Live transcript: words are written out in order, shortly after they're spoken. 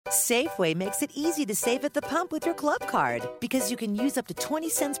Safeway makes it easy to save at the pump with your club card because you can use up to 20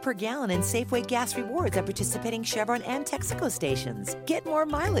 cents per gallon in Safeway gas rewards at participating Chevron and Texaco stations. Get more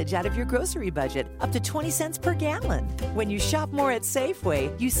mileage out of your grocery budget, up to 20 cents per gallon. When you shop more at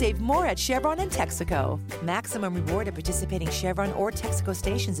Safeway, you save more at Chevron and Texaco. Maximum reward at participating Chevron or Texaco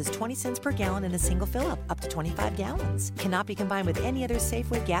stations is 20 cents per gallon in a single fill-up, up to 25 gallons. Cannot be combined with any other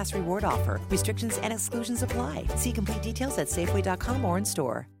Safeway gas reward offer. Restrictions and exclusions apply. See complete details at Safeway.com or in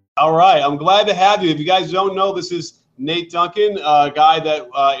store. All right, I'm glad to have you. If you guys don't know, this is Nate Duncan, a guy that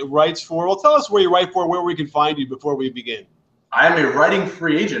writes for, well, tell us where you write for, where we can find you before we begin. I'm a writing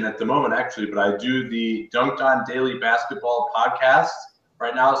free agent at the moment, actually, but I do the Duncan Daily Basketball podcast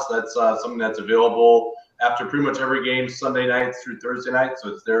right now, so that's something that's available after pretty much every game, Sunday nights through Thursday night, so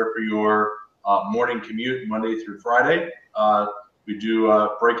it's there for your morning commute, Monday through Friday. We do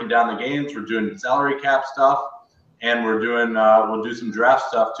breaking down the games, we're doing salary cap stuff, and we're doing we'll do some draft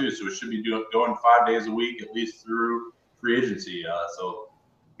stuff too. So it should be going 5 days a week at least through free agency. So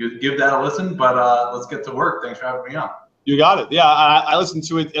give that a listen. But let's get to work. Thanks for having me on. You got it. Yeah, I listen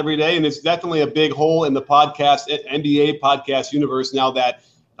to it every day, and it's definitely a big hole in the podcast NBA podcast universe now that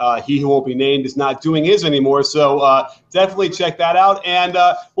he who won't be named is not doing his anymore. So definitely check that out. And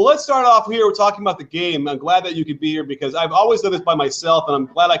well, let's start off here. We're talking about the game. I'm glad that you could be here because I've always done this by myself, and I'm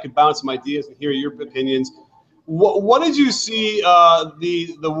glad I could bounce some ideas and hear your opinions. What did you see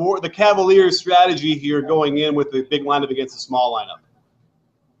the Cavaliers' strategy here going in with the big lineup against the small lineup?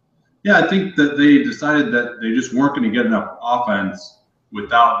 Yeah, I think that they decided that they just weren't going to get enough offense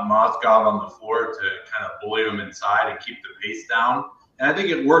without Mozgov on the floor to kind of bully them inside and keep the pace down. And I think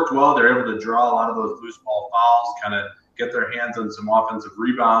it worked well. They're able to draw a lot of those loose ball fouls, kind of get their hands on some offensive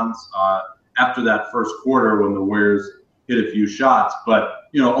rebounds after that first quarter when the Warriors hit a few shots. But,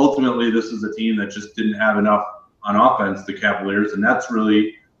 you know, ultimately this is a team that just didn't have enough on offense, the Cavaliers, and that's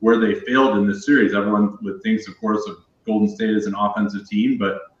really where they failed in this series. Everyone would think, of course, of Golden State as an offensive team,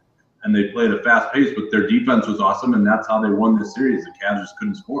 and they played a fast pace, but their defense was awesome, and that's how they won this series. The Cavs just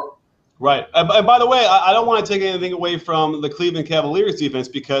couldn't score. Right. And by the way, I don't want to take anything away from the Cleveland Cavaliers defense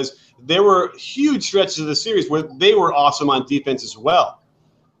because there were huge stretches of the series where they were awesome on defense as well.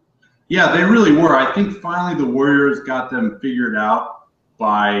 Yeah, they really were. I think finally the Warriors got them figured out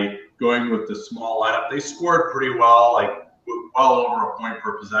by going with the small lineup. They scored pretty well, like well over a point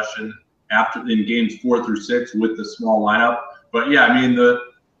per possession in games 4 through 6 with the small lineup. But yeah, I mean, the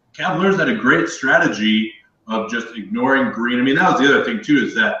Cavaliers had a great strategy of just ignoring Green. I mean, that was the other thing too,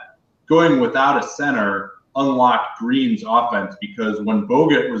 is that going without a center unlocked Green's offense because when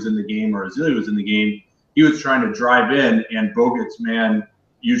Bogut was in the game or Azili was in the game, he was trying to drive in and Bogut's man,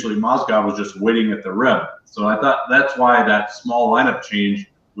 usually Mozgov, was just waiting at the rim. So I thought that's why that small lineup change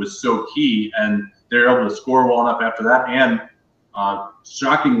was so key, and they were able to score well enough after that, and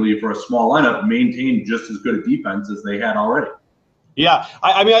shockingly for a small lineup, maintained just as good a defense as they had already. Yeah,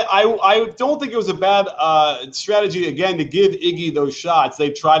 I mean, I don't think it was a bad strategy, again, to give Iggy those shots.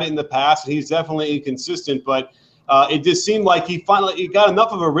 They've tried it in the past, and he's definitely inconsistent, but it just seemed like he got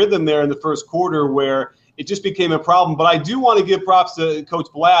enough of a rhythm there in the first quarter where it just became a problem. But I do want to give props to Coach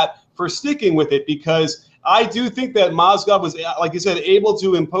Blatt for sticking with it because I do think that Mozgov was, like you said, able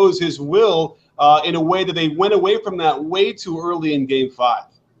to impose his will in a way that they went away from that way too early in Game 5.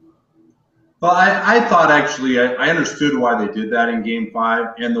 Well, I thought actually I understood why they did that in Game 5,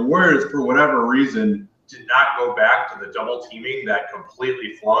 and the Warriors, for whatever reason, did not go back to the double teaming that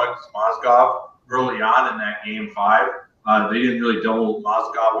completely flummoxed Mozgov early on in that Game 5. They didn't really double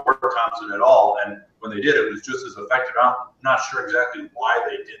Mozgov or Thompson at all, and when they did, it was just as effective. I'm not sure exactly why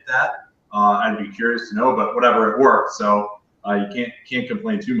they did that. I'd be curious to know, but whatever, it worked, so you can't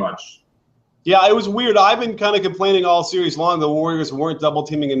complain too much. Yeah, it was weird. I've been kind of complaining all series long the Warriors weren't double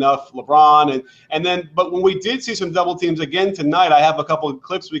teaming enough LeBron, but when we did see some double teams again tonight, I have a couple of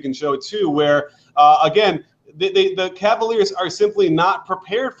clips we can show too, where again the Cavaliers are simply not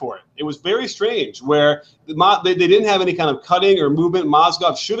prepared for it. It was very strange where they didn't have any kind of cutting or movement.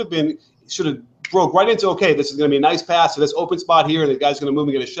 Mozgov should have broke right into, okay, this is going to be a nice pass to this open spot here, and the guy's going to move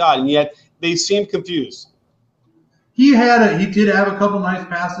and get a shot, and yet they seemed confused. He did have a couple nice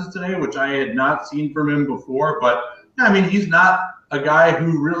passes today, which I had not seen from him before. But I mean, he's not a guy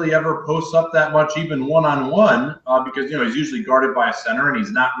who really ever posts up that much, even one-on-one, because he's usually guarded by a center, and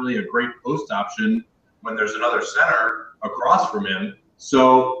he's not really a great post option when there's another center across from him.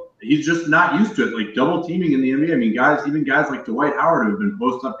 So he's just not used to it. Like double teaming in the NBA, I mean, even guys like Dwight Howard, who have been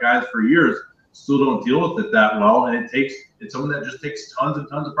post up guys for years, still don't deal with it that well, and it's something that just takes tons and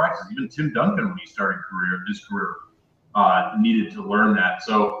tons of practice. Even Tim Duncan, when he started his career, needed to learn that.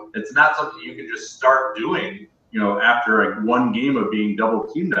 So it's not something you can just start doing after one game of being double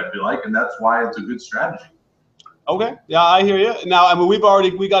teamed, I feel like, and that's why it's a good strategy. Okay. Yeah, I hear you. Now, I mean, we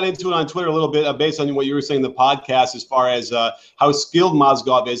got into it on Twitter a little bit based on what you were saying in the podcast as far as how skilled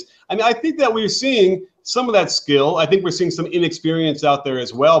Mozgov is. I mean, I think that we're seeing some of that skill. I think we're seeing some inexperience out there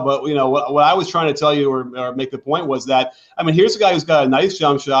as well. But, what I was trying to tell you or make the point was that, I mean, here's a guy who's got a nice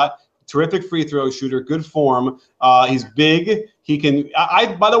jump shot, terrific free throw shooter, good form. He's big. He can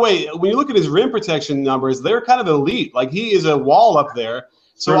by the way, when you look at his rim protection numbers, they're kind of elite. Like, he is a wall up there.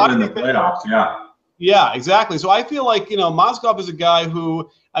 So in the playoffs, yeah. Yeah, exactly. So I feel like, Mozgov is a guy who,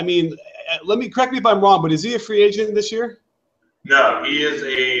 I mean, correct me if I'm wrong, but is he a free agent this year? No, he is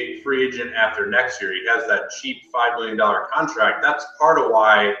a free agent after next year. He has that cheap $5 million contract. That's part of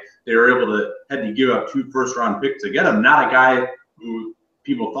why they were had to give up 2 first-round picks to get him. Not a guy who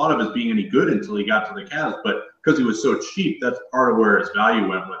people thought of as being any good until he got to the Cavs, but because he was so cheap, that's part of where his value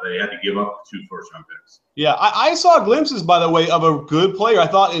went, where they had to give up 2 first-round picks. Yeah, I saw glimpses, by the way, of a good player. I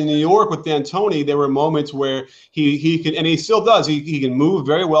thought in New York with D'Antoni, there were moments where he can, and he still does, he can move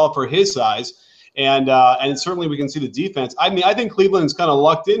very well for his size, and certainly we can see the defense. I mean, I think Cleveland's kind of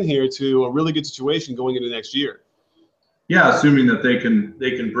lucked in here to a really good situation going into next year. Yeah, assuming that they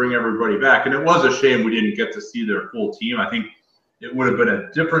can bring everybody back. And it was a shame we didn't get to see their full team. I think it would have been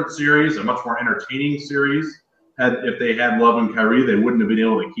a different series, a much more entertaining series. If they had Love and Kyrie, they wouldn't have been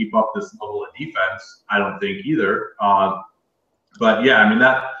able to keep up this level of defense, I don't think either. But yeah, I mean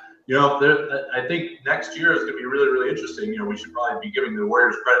I think next year is going to be really, really interesting. We should probably be giving the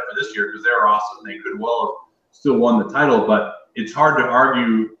Warriors credit for this year because they're awesome. They could well have still won the title, but it's hard to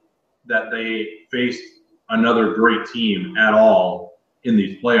argue that they faced another great team at all in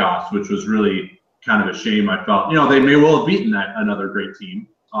these playoffs, which was really kind of a shame. I felt, they may well have beaten another great team,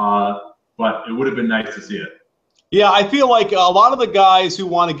 but it would have been nice to see it. Yeah, I feel like a lot of the guys who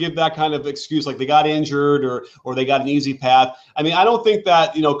want to give that kind of excuse, like they got injured or they got an easy path. I mean, I don't think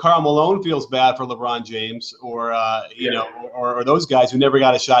that, Karl Malone feels bad for LeBron James or those guys who never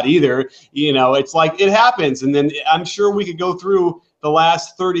got a shot either. It's like it happens. And then I'm sure we could go through the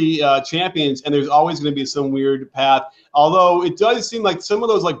last 30 champions, and there's always going to be some weird path. Although it does seem like some of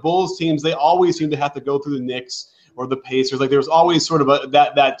those like Bulls teams, they always seem to have to go through the Knicks or the Pacers. Like there's always sort of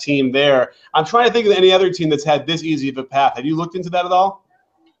that team there. I'm trying to think of any other team that's had this easy of a path. Have you looked into that at all?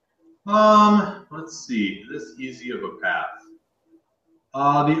 Let's see. This easy of a path.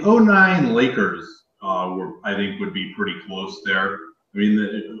 The 2009 Lakers I think would be pretty close there. I mean,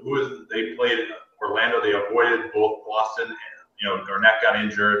 they played Orlando. They avoided both Boston. Garnett got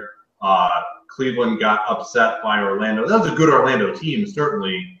injured. Cleveland got upset by Orlando. That was a good Orlando team,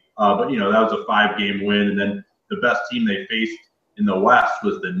 certainly. But that was a 5-game win, and then the best team they faced in the West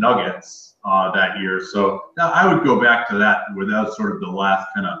was the Nuggets that year. So now I would go back to that, where that was sort of the last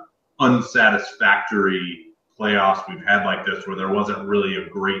kind of unsatisfactory playoffs we've had like this, where there wasn't really a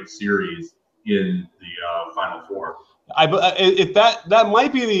great series in the Final Four. If that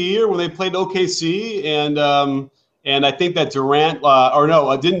might be the year when they played OKC and I think that Durant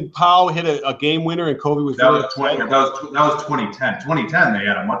didn't Powell hit a game winner and Kobe was that was 2010. 2010 they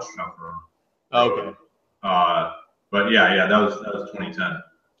had a much tougher. Okay. But yeah, that was 2010.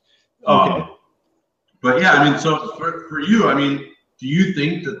 Okay. But yeah, I mean, so for you, I mean, do you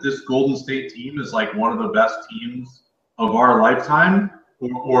think that this Golden State team is like one of the best teams of our lifetime,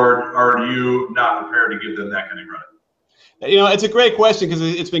 or are you not prepared to give them that kind of credit? It's a great question because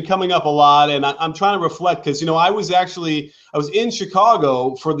it's been coming up a lot, and I'm trying to reflect because I was in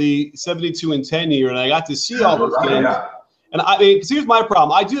Chicago for the 72-10 year, and I got to see all those games. Yeah. And because here's my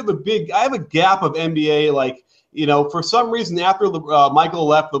problem, I have a gap of NBA, for some reason after Michael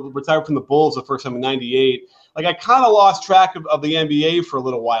retired from the Bulls the first time in '98. Like I kind of lost track of the NBA for a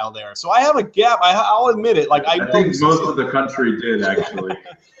little while there, so I have a gap. I'll admit it. Like I think most of the country did actually.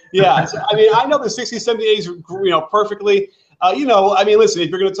 Yeah, so, I mean, I know the 60s, 70s, perfectly. I mean, listen, if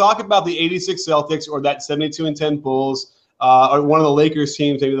you're going to talk about the 86 Celtics or that 72-10 Bulls, or one of the Lakers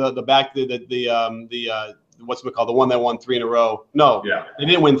teams, maybe the one that won 3 in a row. No, yeah, they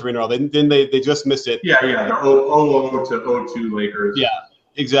didn't win 3 in a row. They just missed it. Yeah, the 0-0 to 02 Lakers. Yeah,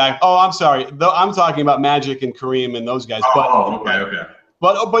 exactly. Oh, I'm sorry. I'm talking about Magic and Kareem and those guys. Okay.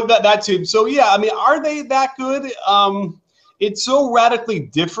 But that team. So yeah, I mean, are they that good? It's so radically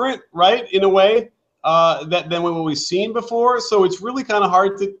different, right, in a way, than what we've seen before. So it's really kind of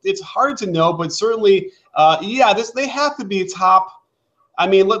hard to know, but certainly, they have to be top. I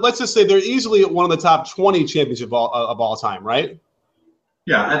mean, let's just say they're easily one of the top 20 champions of all time, right?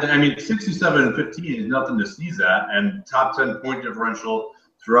 Yeah, I mean, 67-15 is nothing to sneeze at, and top 10 point differential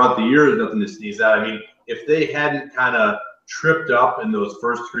throughout the year is nothing to sneeze at. I mean, if they hadn't kind of tripped up in those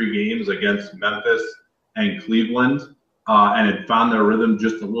first 3 games against Memphis and Cleveland and had found their rhythm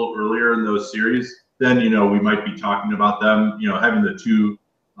just a little earlier in those series, then, we might be talking about them, having the two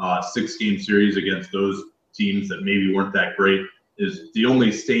 6-game series against those teams that maybe weren't that great is the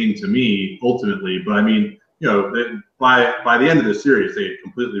only stain to me ultimately. But I mean, by the end of the series, they had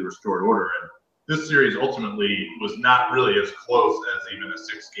completely restored order. And this series ultimately was not really as close as even a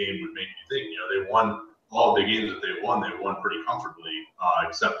 6-game would make you think. They won all the games that they won pretty comfortably,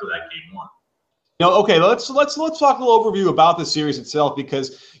 except for that game 1. Okay, let's talk a little overview about the series itself,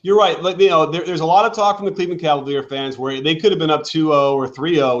 because you're right. There's a lot of talk from the Cleveland Cavalier fans where they could have been up 2-0 or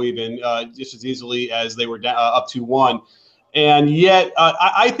 3-0 even just as easily as they were up 2-1, and yet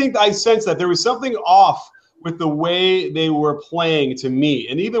I think I sense that there was something off with the way they were playing to me,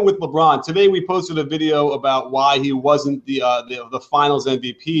 and even with LeBron. Today we posted a video about why he wasn't the Finals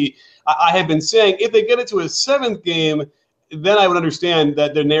MVP. I have been saying if they get it to a 7th game, then I would understand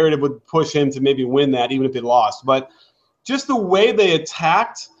that their narrative would push him to maybe win that, even if they lost. But just the way they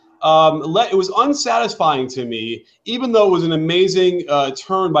attacked, it was unsatisfying to me, even though it was an amazing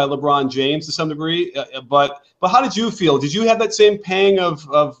turn by LeBron James to some degree. But how did you feel? Did you have that same pang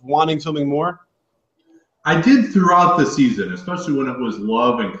of wanting something more? I did throughout the season, especially when it was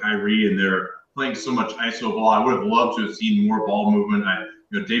Love and Kyrie and they're playing so much ISO ball. I would have loved to have seen more ball movement.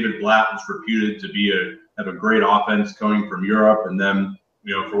 David Blatt was reputed to have a great offense coming from Europe, and then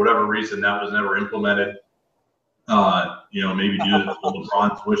for whatever reason that was never implemented. Maybe due to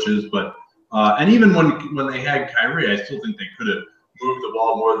LeBron's wishes, but and even when they had Kyrie, I still think they could have moved the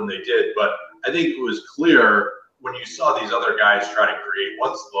ball more than they did. But I think it was clear when you saw these other guys try to create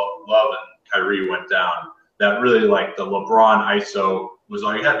once Love and Kyrie went down, that really like the LeBron ISO was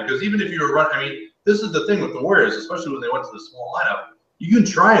all you had. Because even if you were running, this is the thing with the Warriors, especially when they went to the small lineup. You can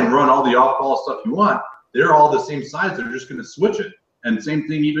try and run all the off-ball stuff you want. They're all the same size. They're just going to switch it. And same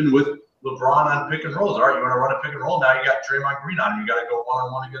thing even with LeBron on pick and rolls. All right, you want to run a pick and roll? Now you got Draymond Green on him. You got to go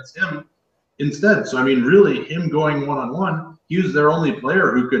one-on-one against him instead. So, really, him going one-on-one, he was their only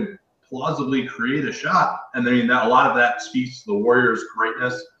player who could plausibly create a shot. And a lot of that speaks to the Warriors'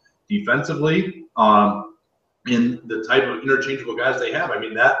 greatness defensively in the type of interchangeable guys they have.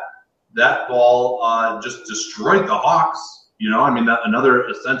 That ball just destroyed the Hawks. Another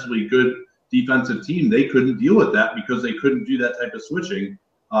essentially good defensive team, they couldn't deal with that because they couldn't do that type of switching.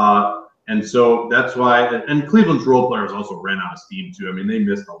 And so that's why – and Cleveland's role players also ran out of steam too. They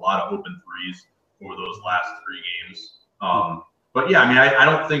missed a lot of open threes over those last 3 games. But, yeah, I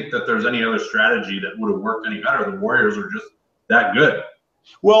don't think that there's any other strategy that would have worked any better. The Warriors are just that good.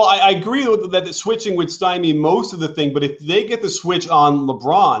 Well, I agree that the switching would stymie most of the thing, but if they get the switch on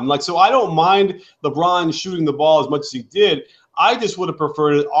LeBron, so I don't mind LeBron shooting the ball as much as he did. I just would have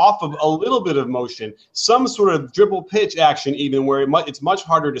preferred it off of a little bit of motion, some sort of dribble pitch action, even where it's much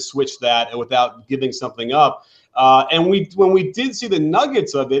harder to switch that without giving something up. And when we did see the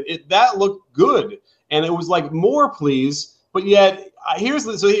nuggets of it, that looked good, and it was like more please. But yet, and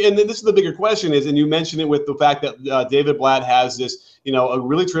this is the bigger question is, and you mentioned it with the fact that David Blatt has this, a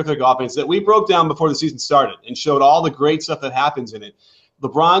really terrific offense that we broke down before the season started and showed all the great stuff that happens in it.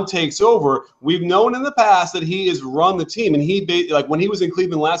 LeBron takes over. We've known in the past that he has run the team, and when he was in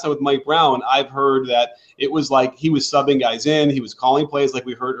Cleveland last time with Mike Brown, I've heard that it was like he was subbing guys in, he was calling plays like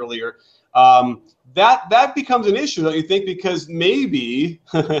we heard earlier. That becomes an issue, don't you think? Because maybe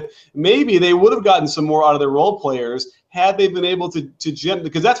they would have gotten some more out of their role players had they been able to gem,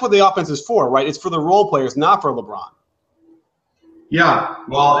 because that's what the offense is for, right? It's for the role players, not for LeBron. Yeah,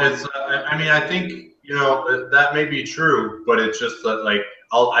 well, it's. I think that may be true, but it's just that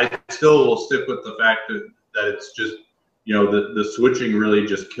I still will stick with the fact that it's just the switching really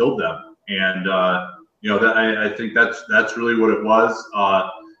just killed them, and that I think that's really what it was.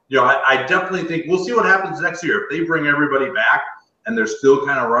 I definitely think we'll see what happens next year if they bring everybody back and they're still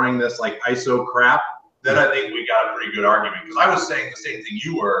kind of running this ISO crap. Then I think we got a pretty good argument, because I was saying the same thing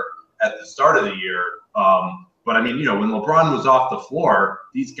you were at the start of the year. But when LeBron was off the floor,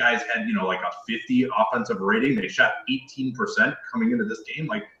 these guys had, a 50 offensive rating. They shot 18% coming into this game.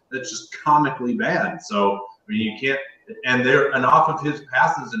 That's just comically bad. So, you can't, and off of his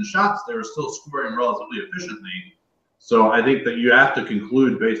passes and shots, they were still scoring relatively efficiently. So I think that you have to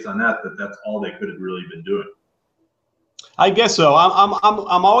conclude based on that that's all they could have really been doing. I guess so.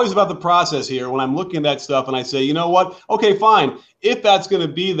 I'm always about the process here when I'm looking at that stuff, and I say, you know what? Okay, fine. If that's going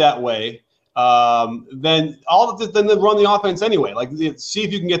to be that way, then then run the offense anyway. See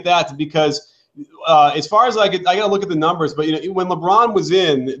if you can get that, because as far as I got to look at the numbers. But when LeBron was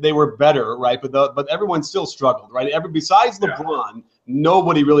in, they were better, right? But everyone still struggled, right? Besides LeBron,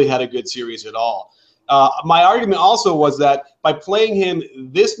 nobody really had a good series at all. My argument also was that by playing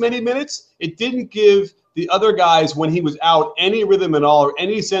him this many minutes, it didn't give the other guys, when he was out, any rhythm at all or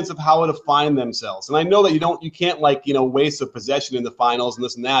any sense of how to find themselves. And I know that you can't waste a possession in the finals and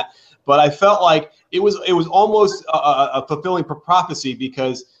this and that, but I felt like it was almost a fulfilling prophecy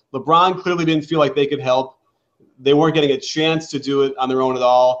because LeBron clearly didn't feel like they could help. They weren't getting a chance to do it on their own at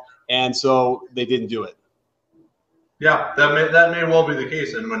all, and so they didn't do it. Yeah, that may well be the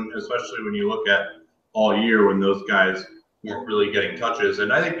case, and especially when you look at all year when those guys weren't really getting touches.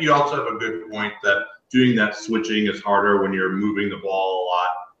 And I think you also have a good point that doing that switching is harder when you're moving the ball a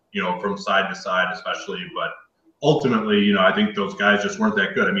lot, from side to side especially. But ultimately, I think those guys just weren't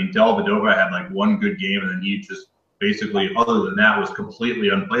that good. I mean, Dellavedova had like one good game, and then he just basically, other than that, was completely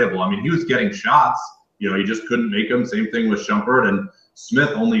unplayable. I mean, he was getting shots. He just couldn't make them. Same thing with Shumpert, and Smith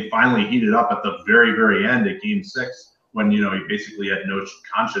only finally heated up at the very, very end at Game 6 when, he basically had no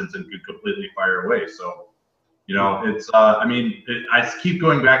conscience and could completely fire away. So, it's I keep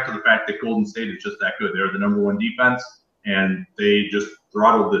going back to the fact that Golden State is just that good. They're the number one defense, and they just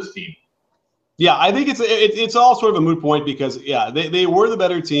throttled this team. Yeah, I think it's all sort of a moot point because, they were the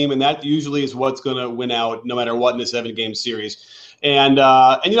better team, and that usually is what's going to win out no matter what in a 7-game series. And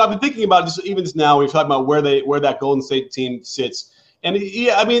I've been thinking about this even just now. We've talked about where that Golden State team sits. And,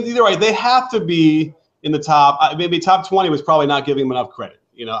 you're right. They have to be in the top. Maybe top 20 was probably not giving them enough credit.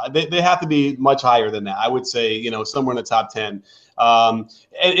 They have to be much higher than that. I would say, somewhere in the top 10. And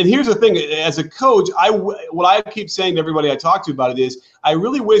here's the thing. As a coach, what I keep saying to everybody I talk to about it is I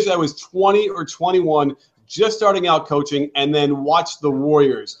really wish I was 20 or 21 just starting out coaching and then watch the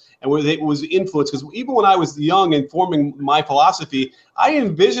Warriors and where it was influenced. Because even when I was young and forming my philosophy, I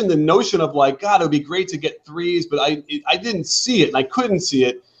envisioned the notion of God, it would be great to get threes, but I didn't see it and I couldn't see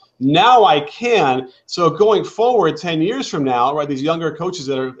it. Now I can. So going forward 10 years from now, right, these younger coaches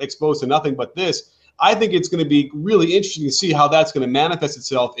that are exposed to nothing but this, I think it's going to be really interesting to see how that's going to manifest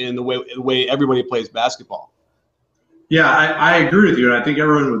itself in the way everybody plays basketball. Yeah, I agree with you. And I think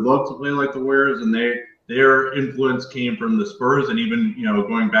everyone would love to play like the Warriors, and their influence came from the Spurs and even,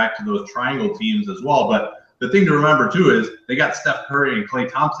 going back to those triangle teams as well. But the thing to remember, too, is they got Steph Curry and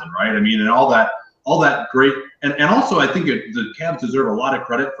Klay Thompson, right? I mean, and all that great – and also I think the Cavs deserve a lot of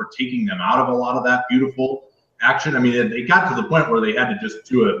credit for taking them out of a lot of that beautiful action. I mean, they got to the point where they had to just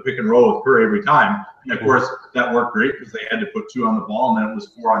do a pick and roll with Curry every time. And, of course, that worked great because they had to put 2 on the ball, and then it was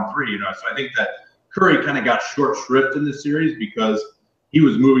 4 on 3. So I think that Curry kind of got short shrift in this series because he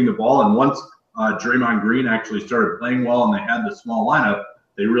was moving the ball. And once Draymond Green actually started playing well and they had the small lineup,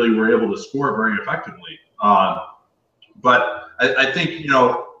 they really were able to score very effectively. But I think,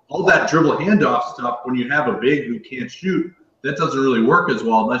 all that dribble handoff stuff, when you have a big who can't shoot, that doesn't really work as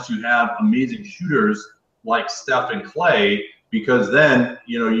well unless you have amazing shooters like Steph and Klay, because then,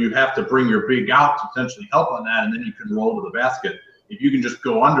 you have to bring your big out to potentially help on that, and then you can roll to the basket. If you can just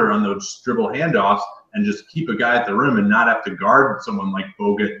go under on those dribble handoffs and just keep a guy at the rim and not have to guard someone like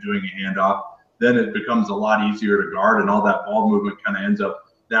Bogut doing a handoff, then it becomes a lot easier to guard, and all that ball movement kind of ends up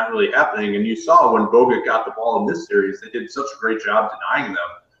not really happening. And you saw when Bogut got the ball in this series, they did such a great job denying them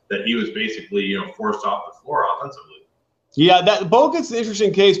that he was basically, forced off the floor offensively. Yeah, that Bogut's an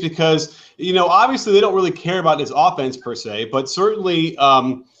interesting case because, obviously they don't really care about his offense per se, but certainly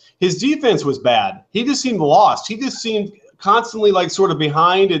his defense was bad. He just seemed lost. He just seemed constantly sort of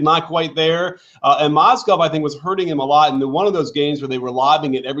behind and not quite there. And Mozgov, I think, was hurting him a lot. And one of those games where they were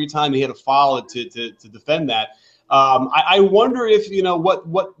lobbing it every time he had to foul it to defend that. I wonder if,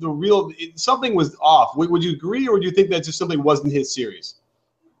 what the real – something was off. Would you agree, or would you think that just something wasn't his series?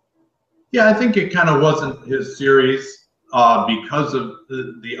 Yeah, I think it kind of wasn't his series because of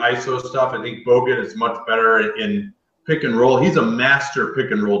the ISO stuff. I think Bogut is much better in pick and roll. He's a master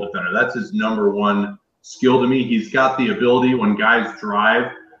pick and roll defender. That's his number one skill to me. He's got the ability when guys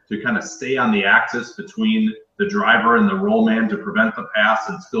drive to kind of stay on the axis between the driver and the roll man to prevent the pass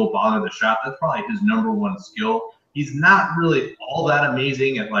and still bother the shot. That's probably his number one skill. He's not really all that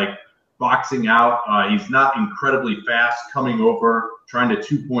amazing at boxing out. He's not incredibly fast coming over, trying to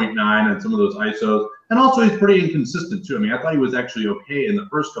 2.9 on some of those ISOs. And also he's pretty inconsistent too. I mean, I thought he was actually okay in the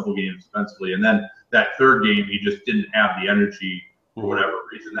first couple games defensively. And then that third game, he just didn't have the energy for whatever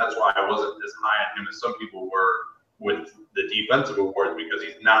reason. That's why I wasn't as high on him as some people were with the defensive awards, because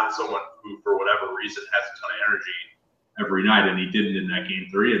he's not someone who, for whatever reason, has a ton of energy every night. And he didn't in that game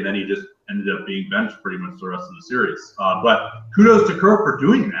 3. And then he just ended up being benched pretty much the rest of the series. But kudos to Kerr for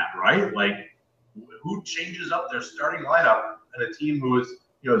doing that, right? Who changes up their starting lineup and a team who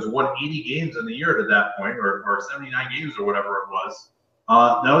has won 80 games in the year to that point, or 79 games or whatever it was.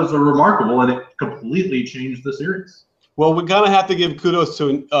 That was remarkable, and it completely changed the series. Well, we kind of have to give kudos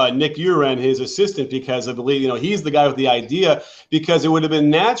to Nick Uren, his assistant, because I believe he's the guy with the idea. Because it would have been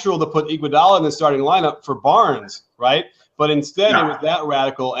natural to put Iguodala in the starting lineup for Barnes, right? But instead, it was that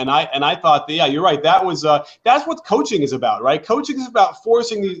radical. And I thought, you're right. That was that's what coaching is about, right? Coaching is about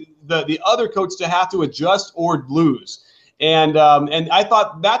forcing the other coach to have to adjust or lose. And I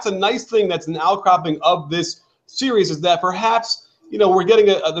thought that's a nice thing. That's an outcropping of this series, is that perhaps we're getting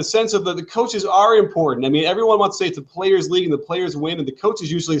the sense of the coaches are important. I mean, everyone wants to say it's a players' league and the players win, and the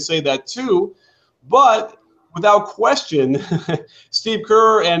coaches usually say that too. But without question, Steve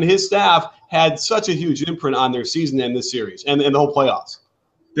Kerr and his staff had such a huge imprint on their season and this series and the whole playoffs.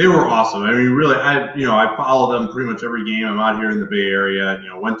 They were awesome. I mean, really, I follow them pretty much every game. I'm out here in the Bay Area.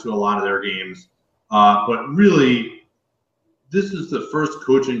 Went to a lot of their games. But really, this is the first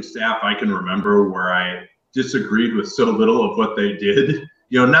coaching staff I can remember where I disagreed with so little of what they did.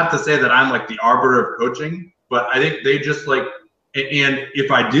 Not to say that I'm like the arbiter of coaching, but I think they just and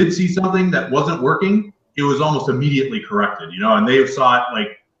if I did see something that wasn't working, it was almost immediately corrected, and they saw it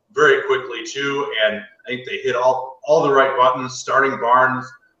like very quickly too. And I think they hit all the right buttons. Starting Barnes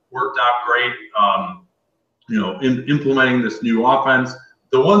worked out great. Implementing this new offense.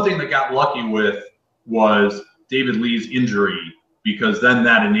 The one thing that got lucky with was David Lee's injury, because then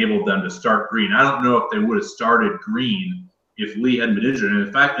that enabled them to start Green. I don't know if they would have started Green if Lee hadn't been injured. And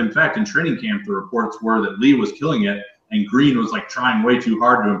in fact, in training camp, the reports were that Lee was killing it and Green was like trying way too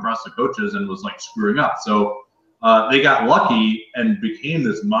hard to impress the coaches and was like screwing up. So they got lucky and became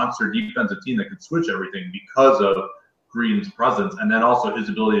this monster defensive team that could switch everything because of Green's presence. And then also his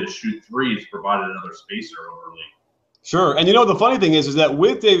ability to shoot threes provided another spacer over Lee. Sure. And the funny thing is that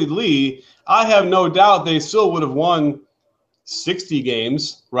with David Lee, I have no doubt they still would have won 60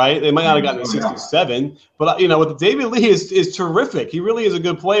 games, right? They might not have gotten 67, but with David Lee is terrific. He really is a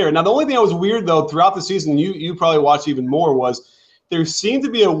good player. Now, the only thing that was weird though throughout the season, you probably watched even more, was there seemed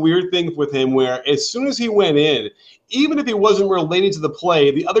to be a weird thing with him where as soon as he went in, even if he wasn't related to the play,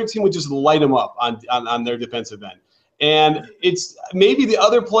 the other team would just light him up on their defensive end. And it's maybe the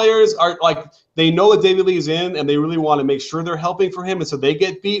other players are like, they know that David Lee is in and they really want to make sure they're helping for him, and so they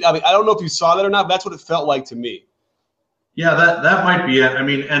get beat. I mean, I don't know if you saw that or not, but that's what it felt like to me. Yeah, that might be it. I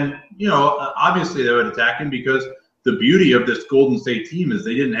mean, and, obviously they would attack him because the beauty of this Golden State team is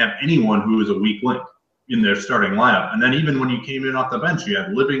they didn't have anyone who was a weak link in their starting lineup. And then even when you came in off the bench, you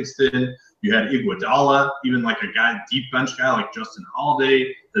had Livingston, you had Iguodala, even like a deep bench guy like Justin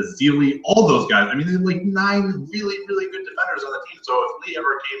Holiday, Ezeli, all those guys. I mean, they had like 9 really, really good defenders on the team. So if Lee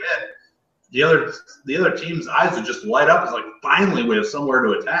ever came in, the other team's eyes would just light up. It's like, finally we have somewhere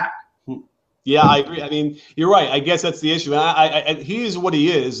to attack. Yeah, I agree. I mean, you're right. I guess that's the issue. He is what he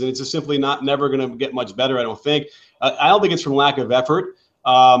is, and it's just simply never going to get much better, I don't think. I don't think it's from lack of effort.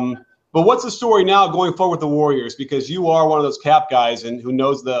 But what's the story now going forward with the Warriors? Because you are one of those cap guys and who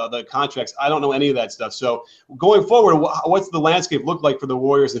knows the contracts. I don't know any of that stuff. So going forward, what's the landscape look like for the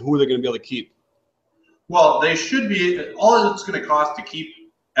Warriors, and who are they going to be able to keep? Well, they should be. All it's going to cost to keep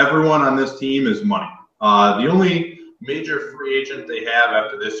everyone on this team is money. The only major free agent they have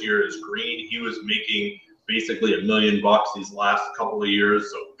after this year is Green. He was making basically $1 million these last couple of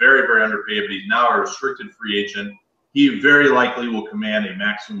years, so very, very underpaid, but he's now a restricted free agent. He very likely will command a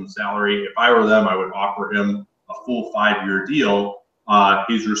maximum salary. If I were them, I would offer him a full 5-year deal.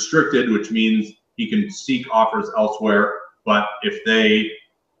 He's restricted, which means he can seek offers elsewhere, but if they,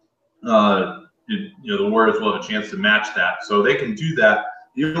 the Warriors will have a chance to match that. So they can do that.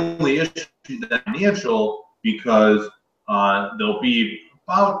 The only issue is financial, because there'll be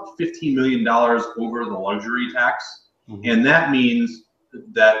about $15 million over the luxury tax. Mm-hmm. And that means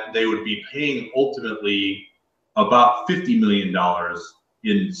that they would be paying ultimately about $50 million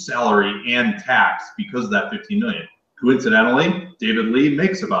in salary and tax because of that $15 million. Coincidentally, David Lee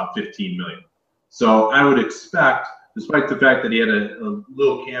makes about $15 million. So I would expect, despite the fact that he had a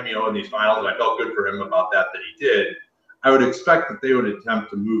little cameo in these finals, and I felt good for him about that he did, I would expect that they would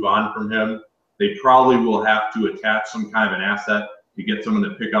attempt to move on from him. They probably will have to attach some kind of an asset to get someone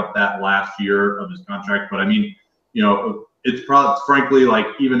to pick up that last year of his contract. But I mean, it's probably, frankly, like,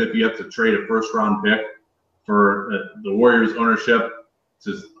 even if you have to trade a first-round pick for the Warriors ownership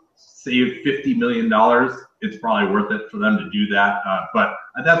to save $50 million, it's probably worth it for them to do that. But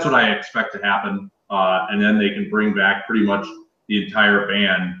that's what I expect to happen. And then they can bring back pretty much the entire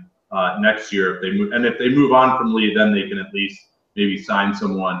band next year if they move. And if they move on from Lee, then they can at least maybe sign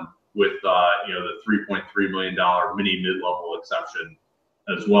someone with the $3.3 million mini mid-level exception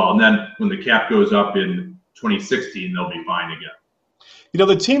as well. And then when the cap goes up in 2016, they'll be fine again.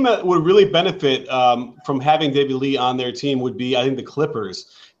 The team that would really benefit from having David Lee on their team would be, I think, the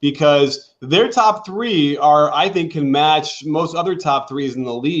Clippers, because their top three I think, can match most other top threes in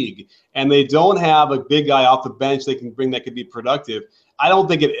the league, and they don't have a big guy off the bench they can bring that could be productive. I don't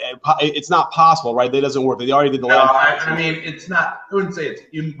think it's not possible, right? That doesn't work. They already did the last. I mean, it's not. I wouldn't say it's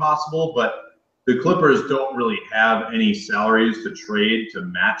impossible, but the Clippers don't really have any salaries to trade to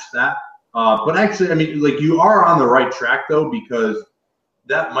match that. But actually, I mean, like, you are on the right track though, because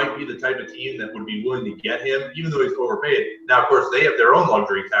that might be the type of team that would be willing to get him, even though he's overpaid. Now, of course, they have their own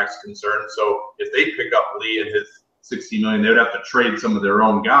luxury tax concern. So if they pick up Lee and his $60 million, they would have to trade some of their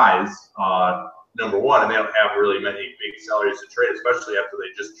own guys. Number one, and they don't have really many big salaries to trade, especially after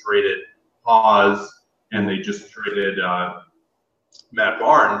they just traded Hawes and they just traded Matt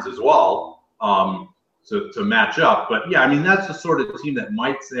Barnes as well, to match up. But yeah, I mean, that's the sort of team that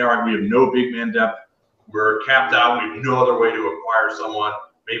might say, all right, we have no big man depth. We're capped out. We have no other way to acquire someone.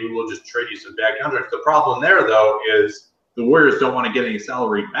 Maybe we'll just trade you some back contracts. The problem there, though, is the Warriors don't want to get any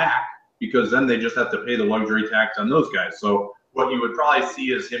salary back, because then they just have to pay the luxury tax on those guys. So what you would probably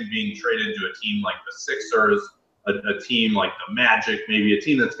see is him being traded to a team like the Sixers, a team like the Magic, maybe a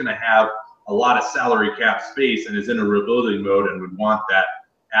team that's going to have a lot of salary cap space and is in a rebuilding mode and would want that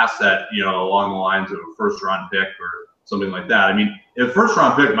asset, along the lines of a first-round pick or something like that. I mean, a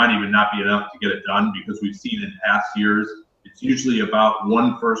first-round pick might even not be enough to get it done, because we've seen in past years it's usually about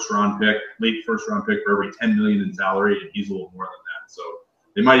one first-round pick, late first-round pick for every $10 million in salary, and he's a little more than that. So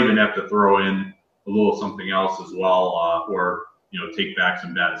they might even have to throw in a little something else as well, or take back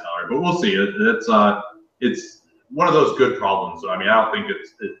some bad salary. But we'll see. It's one of those good problems. So I mean, I don't think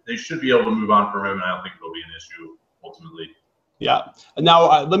they should be able to move on from him, and I don't think it'll be an issue ultimately. Yeah.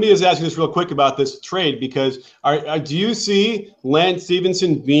 Now, let me just ask you this real quick about this trade, because do you see Lance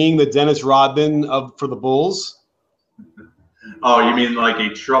Stevenson being the Dennis Rodman for the Bulls? Oh, you mean like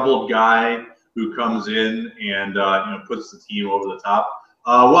a troubled guy who comes in and puts the team over the top?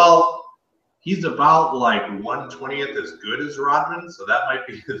 Well, he's about like 1/20th as good as Rodman, so that might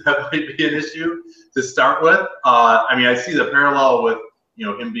be an issue to start with. I mean, I see the parallel with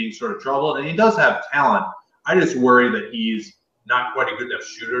him being sort of troubled, and he does have talent. I just worry that he's not quite a good enough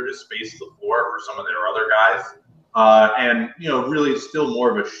shooter to space the floor for some of their other guys, and really still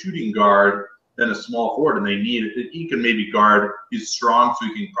more of a shooting guard than a small forward. And he can maybe guard. He's strong, so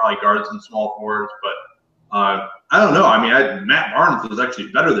he can probably guard some small forwards, but. I don't know. I mean, Matt Barnes was actually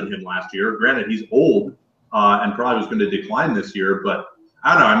better than him last year. Granted, he's old and probably was going to decline this year, but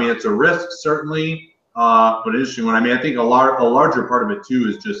I don't know. I mean, it's a risk, certainly, but an interesting one. I mean, I think a larger part of it, too,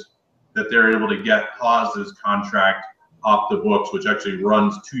 is just that they're able to get Hawes' contract off the books, which actually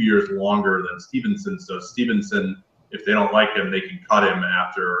runs 2 years longer than Stevenson's. So Stevenson, if they don't like him, they can cut him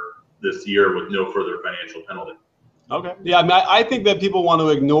after this year with no further financial penalty. Okay. Yeah, I mean, I think that people want to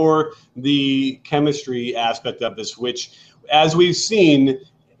ignore the chemistry aspect of this, which, as we've seen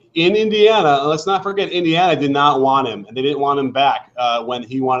in Indiana, let's not forget, Indiana did not want him, and they didn't want him back when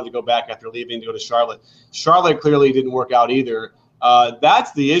he wanted to go back after leaving to go to Charlotte. Charlotte clearly didn't work out either.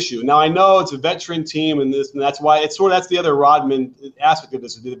 That's the issue. Now, I know it's a veteran team, and that's why that's the other Rodman aspect of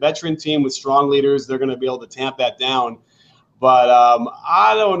this. The veteran team with strong leaders, they're going to be able to tamp that down. But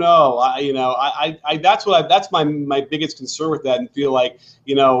I don't know. That's my biggest concern with that, and feel like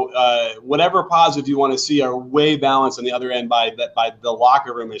whatever positive you want to see are way balanced on the other end by the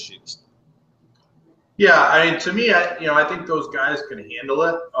locker room issues. Yeah, I mean, to me, I think those guys can handle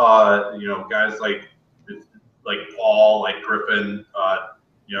it. Guys like Paul, like Griffin,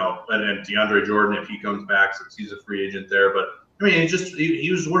 and DeAndre Jordan if he comes back, since he's a free agent there. But I mean, he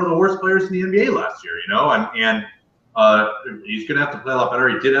was one of the worst players in the NBA last year. And he's going to have to play a lot better.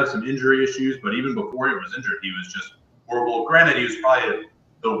 He did have some injury issues, but even before he was injured, he was just horrible. Granted, he was probably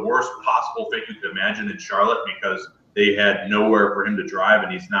the worst possible fit you could imagine in Charlotte, because they had nowhere for him to drive,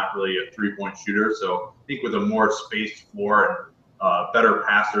 and he's not really a three-point shooter. So I think with a more spaced floor and better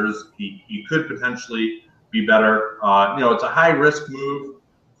passers, he could potentially be better. It's a high-risk move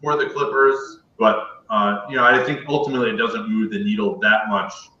for the Clippers, but I think ultimately it doesn't move the needle that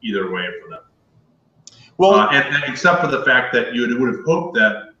much either way for them. Well, and except for the fact that you would have hoped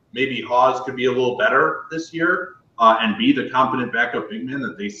that maybe Hawes could be a little better this year and be the competent backup big man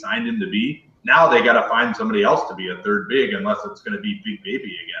that they signed him to be. Now they got to find somebody else to be a third big, unless it's going to be Big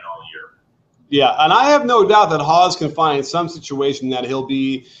Baby again all year. Yeah, and I have no doubt that Hawes can find some situation that he'll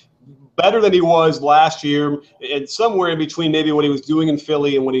be better than he was last year, and somewhere in between maybe what he was doing in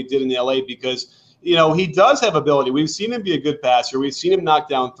Philly and what he did in LA, because he does have ability. We've seen him be a good passer. We've seen him knock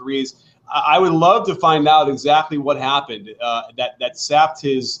down threes. I would love to find out exactly what happened that sapped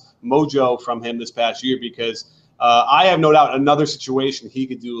his mojo from him this past year, because I have no doubt another situation he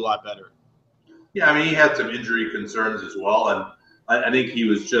could do a lot better. Yeah, I mean, he had some injury concerns as well, and I think he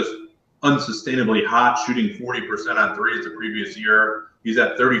was just unsustainably hot, shooting 40% on threes the previous year. He's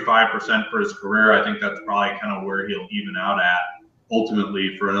at 35% for his career. I think that's probably kind of where he'll even out at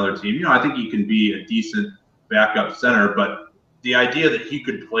ultimately for another team. You know, I think he can be a decent backup center, but the idea that he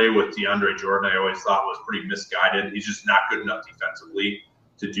could play with DeAndre Jordan, I always thought was pretty misguided. He's just not good enough defensively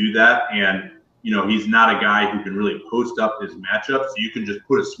to do that. And, you know, he's not a guy who can really post up his matchups. So you can just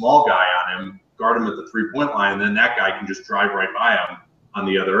put a small guy on him, guard him at the three-point line, and then that guy can just drive right by him on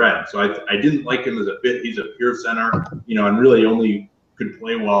the other end. So I didn't like him as a fit. He's a pure center, you know, and really only could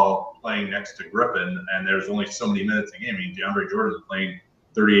play well playing next to Griffin, and there's only so many minutes a game. I mean, DeAndre Jordan is playing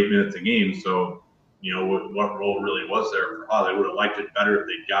 38 minutes a game, so, you know, what role really was there for how they would have liked it better if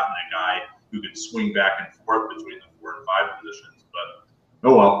they'd gotten a guy who could swing back and forth between the 4 and 5 positions. But,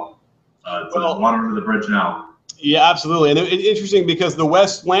 oh well. It's water under the bridge now. Yeah, absolutely. And it's interesting because the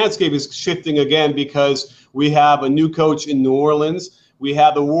West landscape is shifting again because we have a new coach in New Orleans. We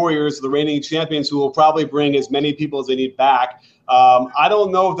have the Warriors, the reigning champions, who will probably bring as many people as they need back. I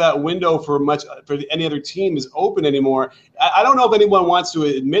don't know if that window for any other team is open anymore. I don't know if anyone wants to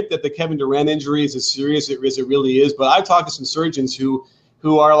admit that the Kevin Durant injury is as serious as it really is, but I've talked to some surgeons who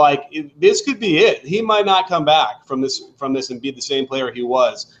are like, this could be it. He might not come back from this and be the same player he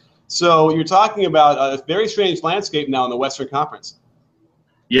was. So you're talking about a very strange landscape now in the Western Conference.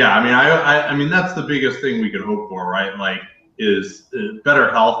 Yeah, I mean, I mean that's the biggest thing we could hope for, right? Like, is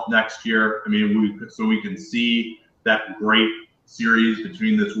better health next year. I mean, so we can see that great series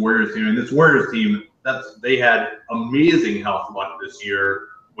between this Warriors team and this Warriors team. They had amazing health luck this year,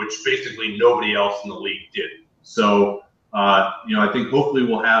 which basically nobody else in the league did. So, you know, I think hopefully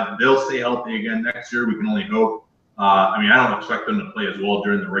they'll stay healthy again next year. We can only hope. I mean, I don't expect them to play as well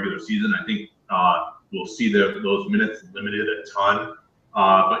during the regular season. I think we'll see those minutes limited a ton.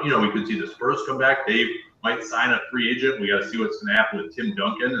 But, you know, we could see the Spurs come back. Dave might sign a free agent. We got to see what's going to happen with Tim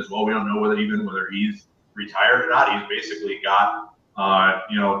Duncan as well. We don't know whether he's retired or not. He's basically got,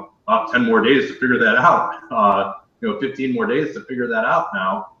 you know, about 10 more days to figure that out. You know, 15 more days to figure that out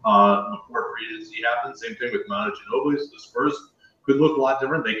now before free agency happens. Same thing with Manu Ginobili. So the Spurs could look a lot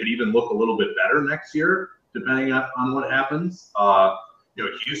different. They could even look a little bit better next year, depending on what happens. You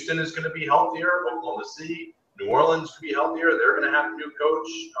know, Houston is going to be healthier. Oklahoma City, New Orleans could be healthier. They're going to have a new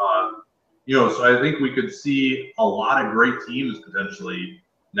coach. You know, so I think we could see a lot of great teams potentially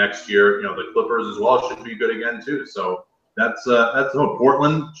next year. You know, the Clippers as well should be good again too. So that's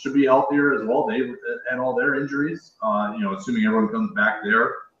Portland should be healthier as well. They've had all their injuries. You know, assuming everyone comes back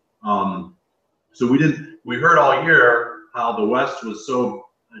there. So we heard all year how the West was so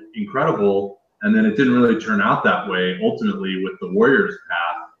incredible, and then it didn't really turn out that way ultimately with the Warriors'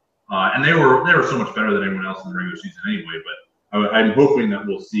 path. And they were so much better than anyone else in the regular season anyway. But I'm hoping that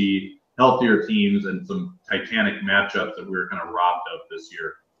we'll see healthier teams and some titanic matchups that we were kind of robbed of this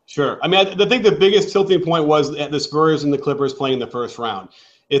year. Sure. I mean, I think the biggest tilting point was the Spurs and the Clippers playing in the first round.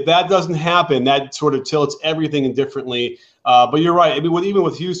 If that doesn't happen, that sort of tilts everything differently. But you're right. I mean, even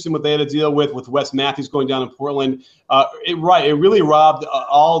with Houston, what they had to deal with Wes Matthews going down in Portland, it really robbed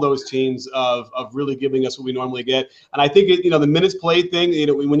all those teams of really giving us what we normally get. And I think the minutes played thing. You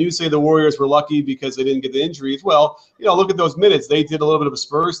know, when you say the Warriors were lucky because they didn't get the injuries, well, you know, look at those minutes. They did a little bit of a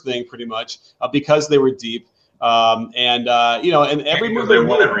Spurs thing, pretty much, because they were deep. And every move they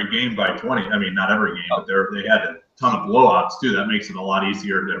won every game by 20. I mean, not every game, but they had a ton of blowouts too. That makes it a lot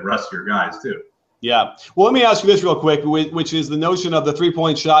easier to rest your guys too. Yeah. Well, let me ask you this real quick, which is the notion of the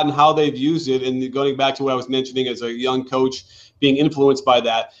three-point shot and how they've used it, and going back to what I was mentioning as a young coach being influenced by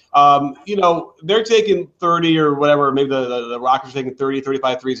that. You know, they're taking 30 or whatever, maybe the Rockets are taking 30,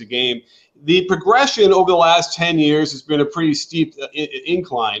 35 threes a game. The progression over the last 10 years has been a pretty steep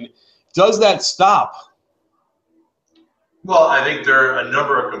incline. Does that stop? Well, I think there are a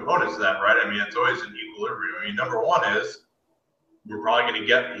number of components to that, right? I mean, it's always an equilibrium. I mean, number one is we're probably going to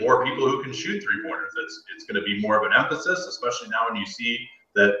get more people who can shoot three-pointers. It's going to be more of an emphasis, especially now when you see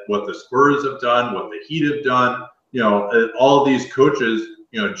that what the Spurs have done, what the Heat have done. You know, all of these coaches,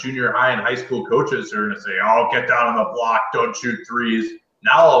 you know, junior high and high school coaches are going to say, oh, get down on the block, don't shoot threes.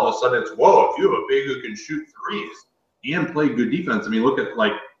 Now all of a sudden it's, whoa, if you have a big who can shoot threes and play good defense. I mean, look at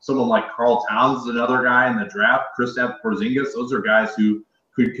like someone like Karl Towns is another guy in the draft, Kristaps Porzingis. Those are guys who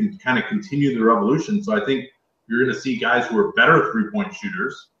could kind of continue the revolution. So I think you're going to see guys who are better three-point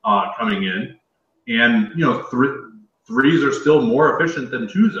shooters coming in. And, you know, threes are still more efficient than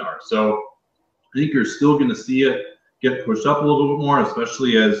twos are. So I think you're still going to see it get pushed up a little bit more,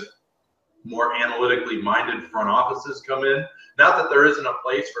 especially as more analytically minded front offices come in. Not that there isn't a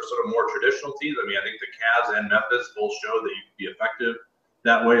place for sort of more traditional teams. I mean, I think the Cavs and Memphis both show that you can be effective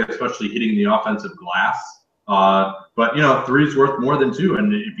that way, especially hitting the offensive glass. But, you know, 3 is worth more than 2.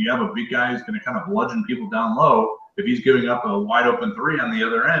 And if you have a big guy who's going to kind of bludgeon people down low, if he's giving up a wide open 3 on the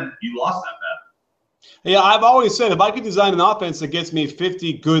other end, you lost that bet. Yeah, I've always said if I could design an offense that gets me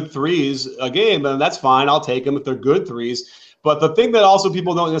 50 good 3s a game, then that's fine. I'll take them if they're good 3s. But the thing that also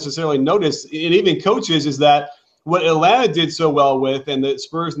people don't necessarily notice, and even coaches, is that what Atlanta did so well with, and the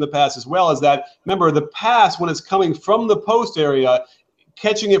Spurs in the past as well, is that, remember, the pass, when it's coming from the post area,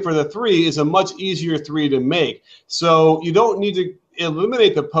 catching it for the 3 is a much easier 3 to make. So you don't need to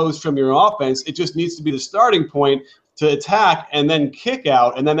eliminate the post from your offense. It just needs to be the starting point to attack and then kick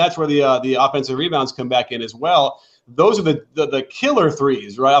out, and then that's where the offensive rebounds come back in as well. Those are the killer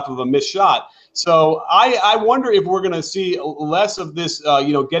 3s right off of a missed shot. So I wonder if we're going to see less of this,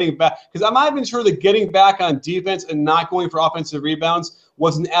 getting back, because I'm not even sure that getting back on defense and not going for offensive rebounds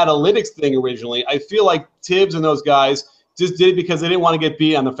was an analytics thing originally. I feel like Tibbs and those guys just did it because they didn't want to get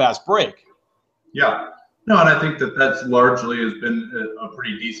beat on the fast break. Yeah. No, and I think that's largely has been a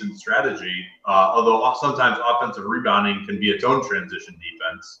pretty decent strategy, although sometimes offensive rebounding can be its own transition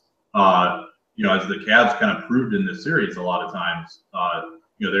defense. As the Cavs kind of proved in this series a lot of times,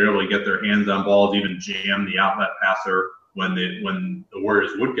 they're able to get their hands on balls, even jam the outlet passer when the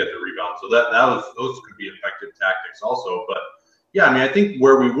Warriors would get the rebound. So those could be effective tactics also. But yeah, I mean, I think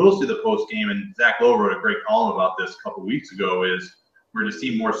where we will see the post game, and Zach Lowe wrote a great column about this a couple weeks ago, is we're going to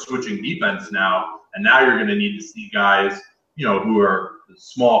see more switching defense now. And now you're going to need to see guys, who are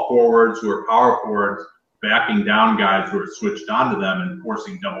small forwards, who are power forwards, backing down guys who are switched onto them and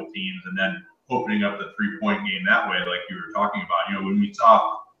forcing double teams, and then opening up the 3-point game that way, like you were talking about. When we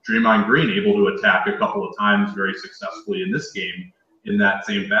saw Draymond Green able to attack a couple of times very successfully in this game in that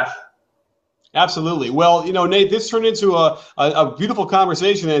same fashion. Absolutely. Well, Nate, this turned into a beautiful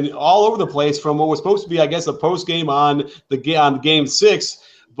conversation and all over the place from what was supposed to be, I guess, a post game on game 6.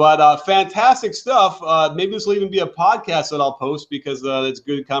 But fantastic stuff. Maybe this will even be a podcast that I'll post because it's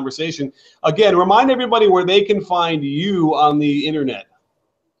good conversation. Again, remind everybody where they can find you on the internet.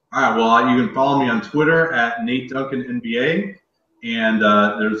 All right. Well, you can follow me on Twitter at Nate Duncan NBA, and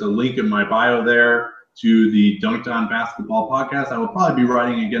there's a link in my bio there to the Dunked On Basketball podcast. I will probably be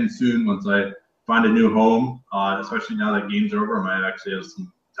writing again soon once I find a new home, especially now that game's over. I might actually have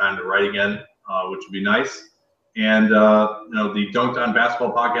some time to write again, which would be nice. And, the Dunked On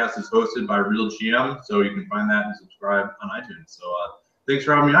Basketball podcast is hosted by Real GM, so you can find that and subscribe on iTunes. So thanks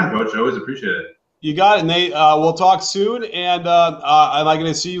for having me on, Coach. I always appreciate it. You got it, Nate. We'll talk soon. And am I going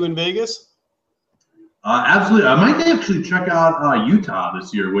to see you in Vegas? Absolutely. I might actually check out Utah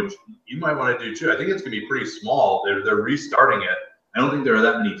this year, which you might want to do too. I think it's going to be pretty small. They're restarting it. I don't think there are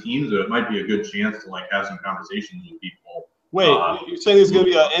that many teams, so it might be a good chance to have some conversations with people. Wait, you're saying there's going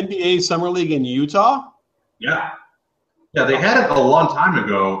to be an NBA Summer League in Utah? Yeah. Yeah, they had it a long time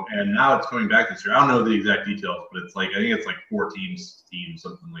ago, and now it's coming back this year. I don't know the exact details, but I think it's 4 teams,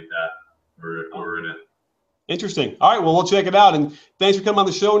 something like that, or in it. Interesting. All right, well, we'll check it out. And thanks for coming on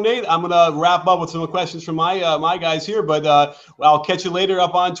the show, Nate. I'm going to wrap up with some questions from my guys here, but I'll catch you later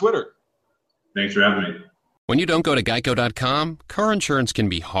up on Twitter. Thanks for having me. When you don't go to Geico.com, car insurance can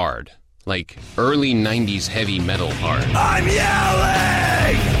be hard. Like early 90s heavy metal hard. I'm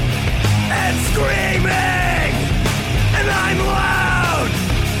yelling and screaming, and I'm loud.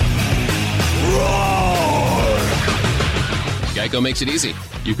 Roar! Geico makes it easy.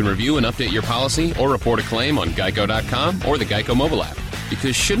 You can review and update your policy or report a claim on Geico.com or the Geico mobile app.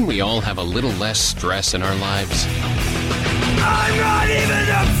 Because shouldn't we all have a little less stress in our lives? I'm not even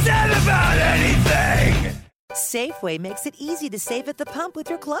upset about anything! Safeway makes it easy to save at the pump with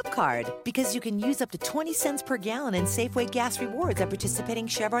your club card because you can use up to 20 cents per gallon in Safeway gas rewards at participating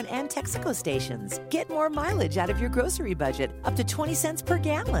Chevron and Texaco stations. Get more mileage out of your grocery budget, up to 20 cents per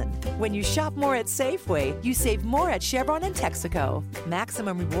gallon. When you shop more at Safeway, you save more at Chevron and Texaco.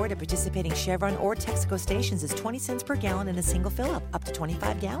 Maximum reward at participating Chevron or Texaco stations is 20 cents per gallon in a single fill-up, up to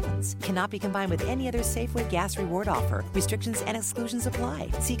 25 gallons. Cannot be combined with any other Safeway gas reward offer. Restrictions and exclusions apply.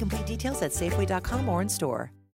 See complete details at Safeway.com or in store.